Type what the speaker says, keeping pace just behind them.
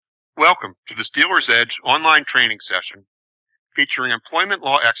Welcome to the Steelers Edge online training session featuring employment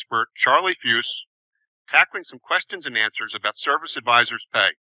law expert Charlie Fuse tackling some questions and answers about service advisors' pay.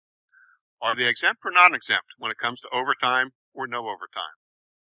 Are they exempt or non-exempt when it comes to overtime or no overtime?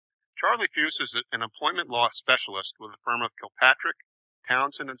 Charlie Fuse is an employment law specialist with the firm of Kilpatrick,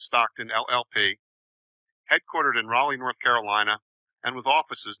 Townsend & Stockton, LLP, headquartered in Raleigh, North Carolina, and with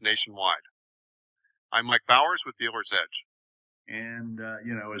offices nationwide. I'm Mike Bowers with Dealer's Edge. And,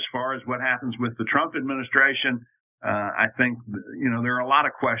 as far as what happens with the Trump administration, I think, there are a lot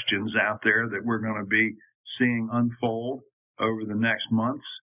of questions out there that we're going to be seeing unfold over the next months.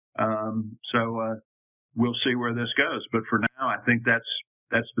 So we'll see where this goes. But for now, I think that's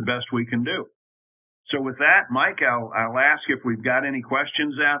the best we can do. So with that, Mike, I'll ask if we've got any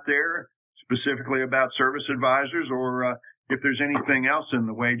questions out there specifically about service advisors, or if there's anything else in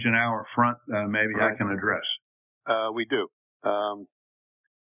the wage and hour front, maybe I can address. We do.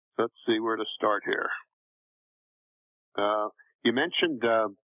 Let's see where to start here. You mentioned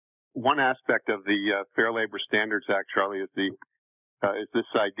one aspect of the Fair Labor Standards Act, Charlie, is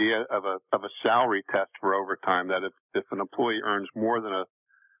this idea of a salary test for overtime, that if an employee earns more than a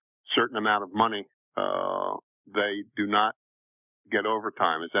certain amount of money, they do not get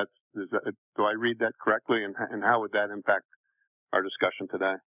overtime. Is that do I read that correctly? And how would that impact our discussion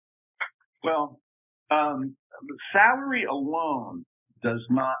today? Well, salary alone does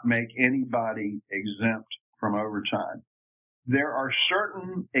not make anybody exempt from overtime. There are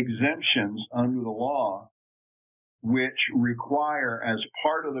certain exemptions under the law which require, as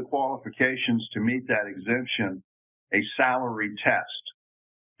part of the qualifications to meet that exemption, a salary test.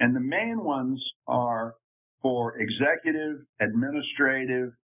 And the main ones are for executive,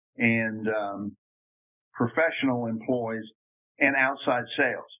 administrative, and professional employees and outside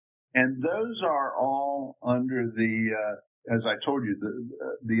sales. And those are all under the, as I told you,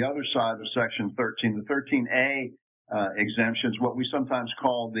 the other side of Section 13, the 13A exemptions, what we sometimes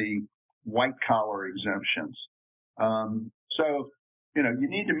call the white-collar exemptions. So, you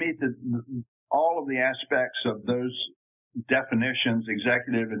need to meet all of the aspects of those definitions,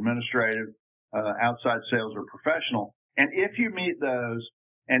 executive, administrative, outside sales, or professional. And if you meet those,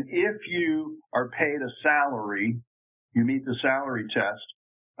 and if you are paid a salary, you meet the salary test,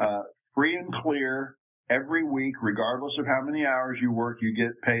 free and clear every week, regardless of how many hours you work, you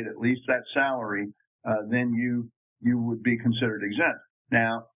get paid at least that salary, then you would be considered exempt.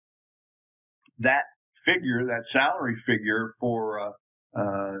 Now, that figure, that salary figure for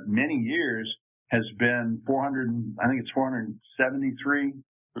many years has been $473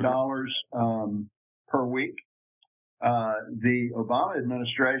 per week. The Obama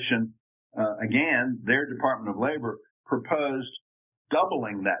administration, again, their Department of Labor proposed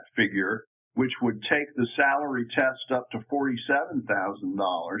doubling that figure, which would take the salary test up to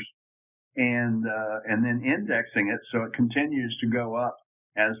 $47,000, and then indexing it so it continues to go up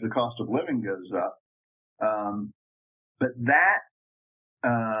as the cost of living goes up. But that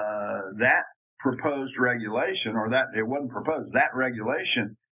proposed regulation, or that it wasn't proposed, that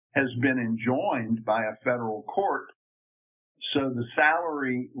regulation has been enjoined by a federal court. So the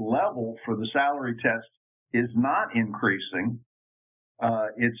salary level for the salary test is not increasing.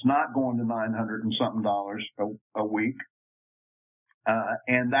 It's not going to $900 and something a week.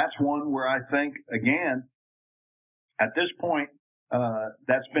 And that's one where I think, again, at this point,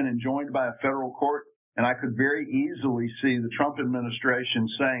 that's been enjoined by a federal court. And I could very easily see the Trump administration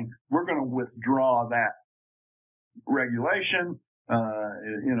saying, we're going to withdraw that regulation.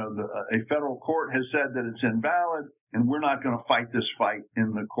 A federal court has said that it's invalid, and we're not going to fight this fight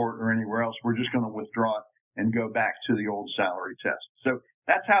in the court or anywhere else. We're just going to withdraw it and go back to the old salary test. So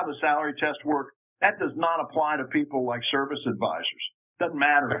that's how the salary test works. That does not apply to people like service advisors. Doesn't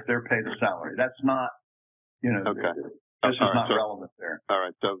matter if they're paid a salary. That's not, okay. This is not relevant there. All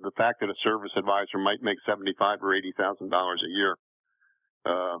right. So the fact that a service advisor might make $75,000 or $80,000 a year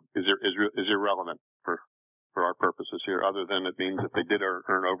is irrelevant for our purposes here. Other than it means if they did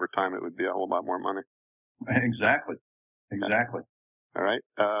earn overtime, it would be a whole lot more money. Exactly. All right.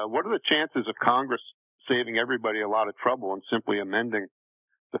 What are the chances of Congress saving everybody a lot of trouble and simply amending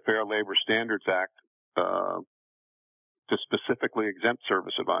the Fair Labor Standards Act to specifically exempt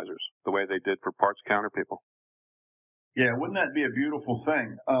service advisors the way they did for parts counter people? Yeah, wouldn't that be a beautiful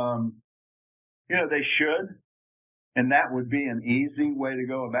thing? They should, and that would be an easy way to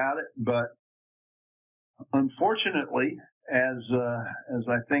go about it. But unfortunately, as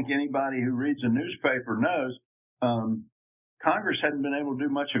I think anybody who reads a newspaper knows, Congress hadn't been able to do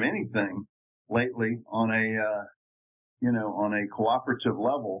much of anything lately on a cooperative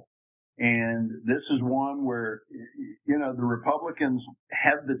level. And this is one where, you know, the Republicans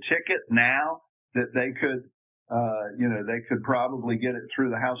have the ticket now that they could, they could probably get it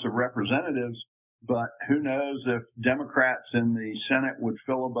through the House of Representatives, but who knows if Democrats in the Senate would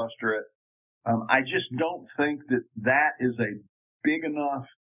filibuster it. I just don't think that that is a big enough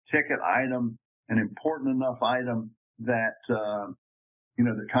ticket item, an important enough item that,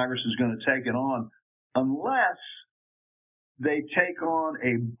 that Congress is going to take it on unless they take on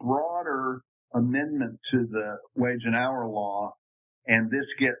a broader amendment to the wage and hour law, and this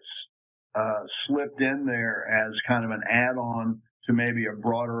gets slipped in there as kind of an add-on to maybe a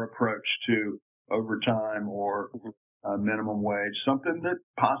broader approach to overtime or minimum wage, something that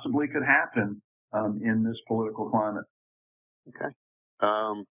possibly could happen in this political climate. Okay.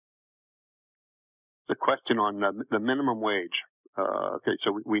 The question on the minimum wage. Okay,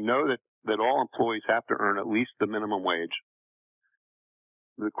 so we know that all employees have to earn at least the minimum wage.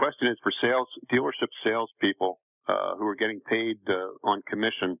 The question is for dealership salespeople who are getting paid on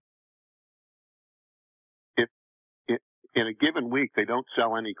commission. If in a given week they don't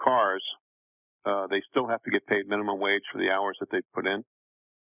sell any cars, they still have to get paid minimum wage for the hours that they put in.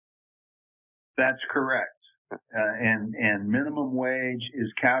 That's correct. And minimum wage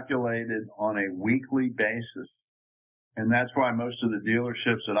is calculated on a weekly basis. And that's why most of the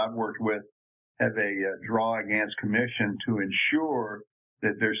dealerships that I've worked with have a draw against commission to ensure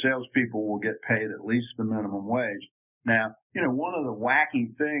that their salespeople will get paid at least the minimum wage. Now, one of the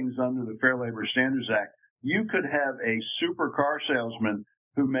wacky things under the Fair Labor Standards Act, you could have a supercar salesman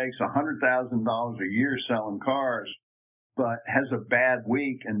who makes $100,000 a year selling cars, but has a bad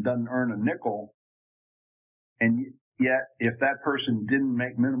week and doesn't earn a nickel. And yet, if that person didn't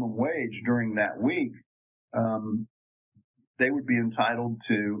make minimum wage during that week, they would be entitled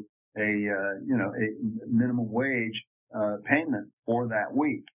to a minimum wage payment for that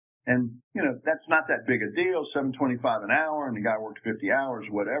week. And, that's not that big a deal, $7.25 an hour, and the guy worked 50 hours,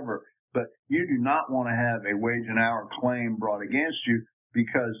 whatever. But you do not want to have a wage and hour claim brought against you,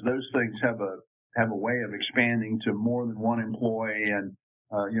 because those things have a way of expanding to more than one employee and,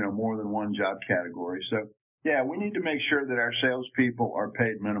 more than one job category. So, yeah, we need to make sure that our salespeople are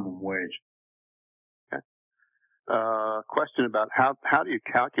paid minimum wage. Okay. Question about how do you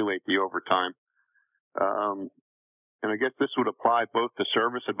calculate the overtime? And I guess this would apply both to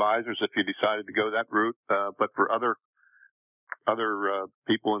service advisors if you decided to go that route, but for other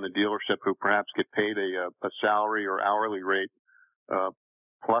people in the dealership who perhaps get paid a salary or hourly rate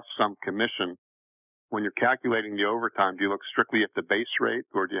plus some commission. When you're calculating the overtime, do you look strictly at the base rate,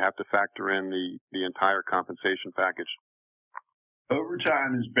 or do you have to factor in the entire compensation package?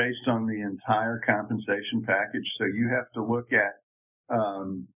 Overtime is based on the entire compensation package, so you have to look at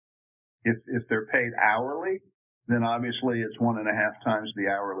if they're paid hourly, then obviously it's 1.5 times the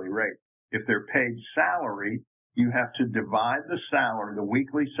hourly rate. If they're paid salary, you have to divide the salary, the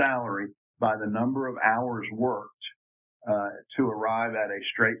weekly salary, by the number of hours worked to arrive at a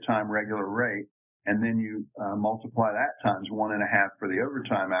straight time regular rate. And then you multiply that times 1.5 for the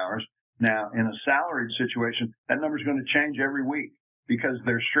overtime hours. Now, in a salaried situation, that number is going to change every week because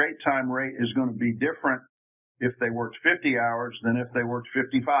their straight time rate is going to be different if they worked 50 hours than if they worked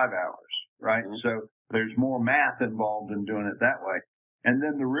 55 hours, right? Mm-hmm. So there's more math involved in doing it that way. And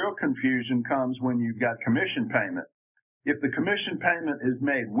then the real confusion comes when you've got commission payment. If the commission payment is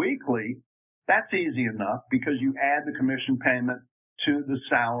made weekly, that's easy enough because you add the commission payment to the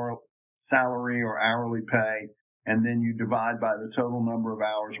salary or hourly pay, and then you divide by the total number of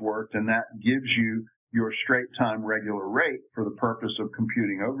hours worked, and that gives you your straight time regular rate for the purpose of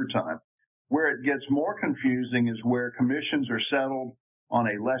computing overtime. Where it gets more confusing is where commissions are settled on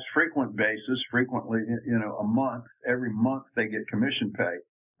a less frequent basis, frequently, a month. Every month they get commission pay.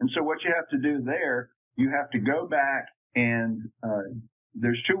 And so what you have to do there, you have to go back and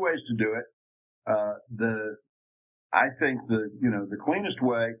there's two ways to do it. I think the cleanest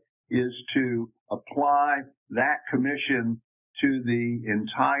way is to apply that commission to the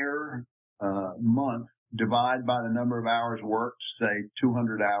entire month, divide by the number of hours worked, say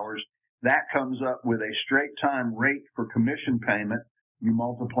 200 hours. That comes up with a straight time rate for commission payment. You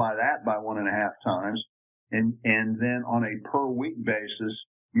multiply that by 1.5 times, and then on a per week basis,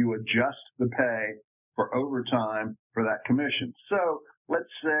 you adjust the pay for overtime for that commission. So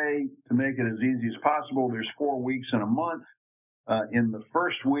let's say, to make it as easy as possible, there's 4 weeks in a month. In the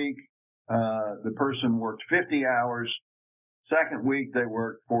first week, the person worked 50 hours. Second week, they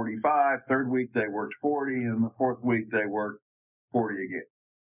worked 45. Third week, they worked 40. And the fourth week, they worked 40 again.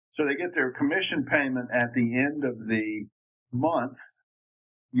 So they get their commission payment at the end of the month.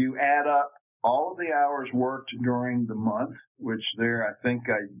 You add up all of the hours worked during the month, which there I think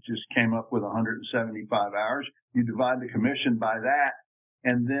I just came up with 175 hours. You divide the commission by that,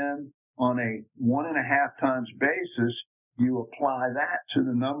 and then on a 1.5 times basis, you apply that to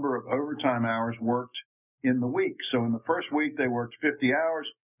the number of overtime hours worked in the week. So in the first week, they worked 50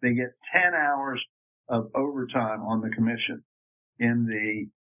 hours. They get 10 hours of overtime on the commission. In the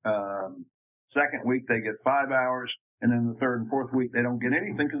second week, they get 5 hours. And then the third and fourth week, they don't get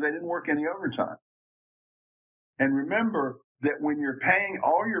anything because they didn't work any overtime. And remember that when you're paying,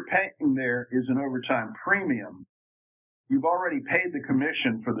 all you're paying there is an overtime premium. You've already paid the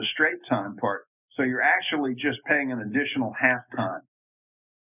commission for the straight time part. So you're actually just paying an additional half time.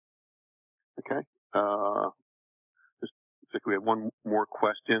 Okay. I think we have one more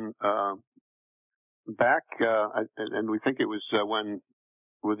question. Back, and we think it was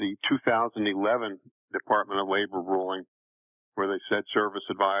with the 2011 Department of Labor ruling, where they said service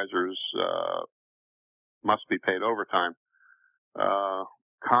advisors must be paid overtime.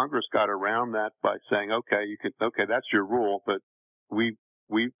 Congress got around that by saying, okay, that's your rule, but we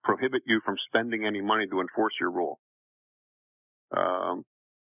prohibit you from spending any money to enforce your rule.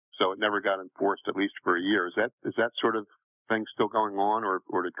 So it never got enforced, at least for a year. Is that sort of thing still going on,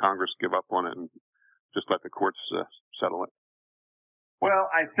 or did Congress give up on it and just let the courts settle it? Well,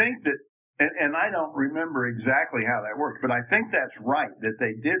 I think that, and I don't remember exactly how that worked, but I think that's right, that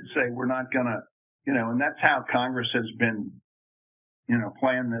they did say we're not going to, and that's how Congress has been,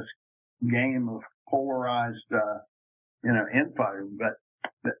 playing this game of polarized, infighting. But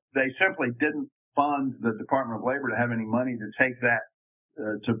they simply didn't fund the Department of Labor to have any money to take that,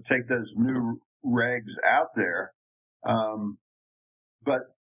 to take those new regs out there. But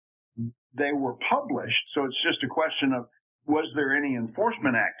they were published, so it's just a question of, was there any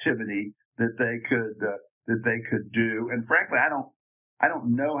enforcement activity that they could do? And frankly, I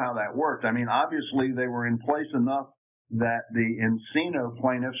don't know how that worked. I mean, obviously they were in place enough that the Encino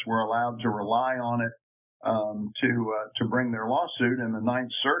plaintiffs were allowed to rely on it to bring their lawsuit, and the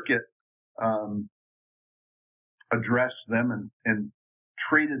Ninth Circuit addressed them and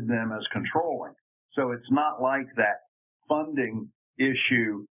treated them as controlling. So it's not like that funding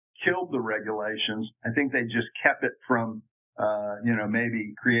issue killed the regulations. I think they just kept it from,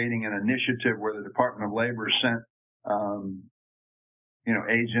 maybe creating an initiative where the Department of Labor sent,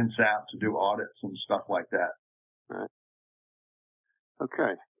 agents out to do audits and stuff like that. Right.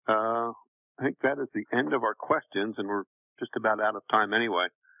 Okay. I think that is the end of our questions, and we're just about out of time anyway.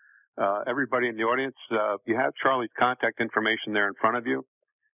 Everybody in the audience, you have Charlie's contact information there in front of you,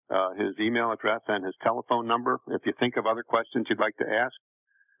 his email address and his telephone number. If you think of other questions you'd like to ask,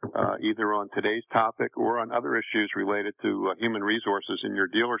 either on today's topic or on other issues related to human resources in your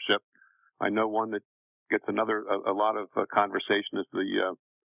dealership. I know one that gets a lot of conversation is the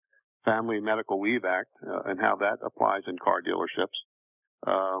Family Medical Leave Act and how that applies in car dealerships.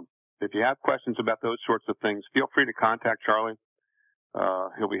 If you have questions about those sorts of things, feel free to contact Charlie.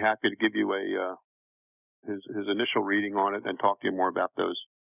 He'll be happy to give you his initial reading on it and talk to you more about those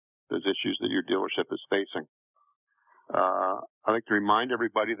issues that your dealership is facing. I'd like to remind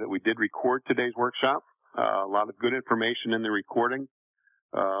everybody that we did record today's workshop. A lot of good information in the recording,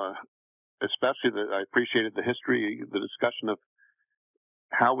 especially that I appreciated the history, the discussion of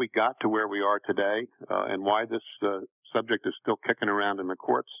how we got to where we are today, and why this subject is still kicking around in the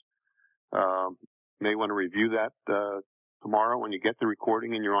courts. May want to review that tomorrow when you get the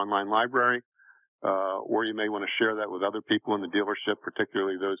recording in your online library, or you may want to share that with other people in the dealership,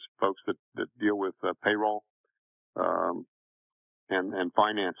 particularly those folks that deal with payroll and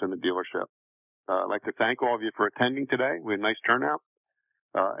finance in the dealership. I'd like to thank all of you for attending today. We had a nice turnout,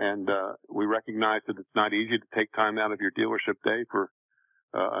 and we recognize that it's not easy to take time out of your dealership day for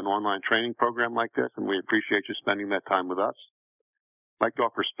an online training program like this, and we appreciate you spending that time with us. I'd like to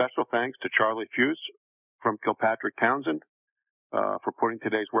offer special thanks to Charlie Fuse from Kilpatrick Townsend for putting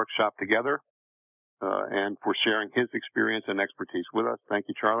today's workshop together and for sharing his experience and expertise with us. Thank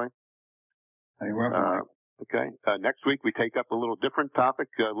you, Charlie. You're welcome. Okay. Next week we take up a little different topic.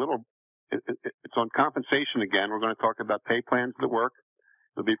 It's on compensation again. We're going to talk about pay plans that work.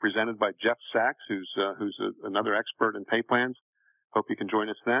 It'll be presented by Jeff Sachs, who's another expert in pay plans. Hope you can join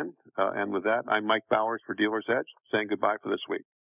us then. And with that, I'm Mike Bowers for Dealer's Edge, saying goodbye for this week.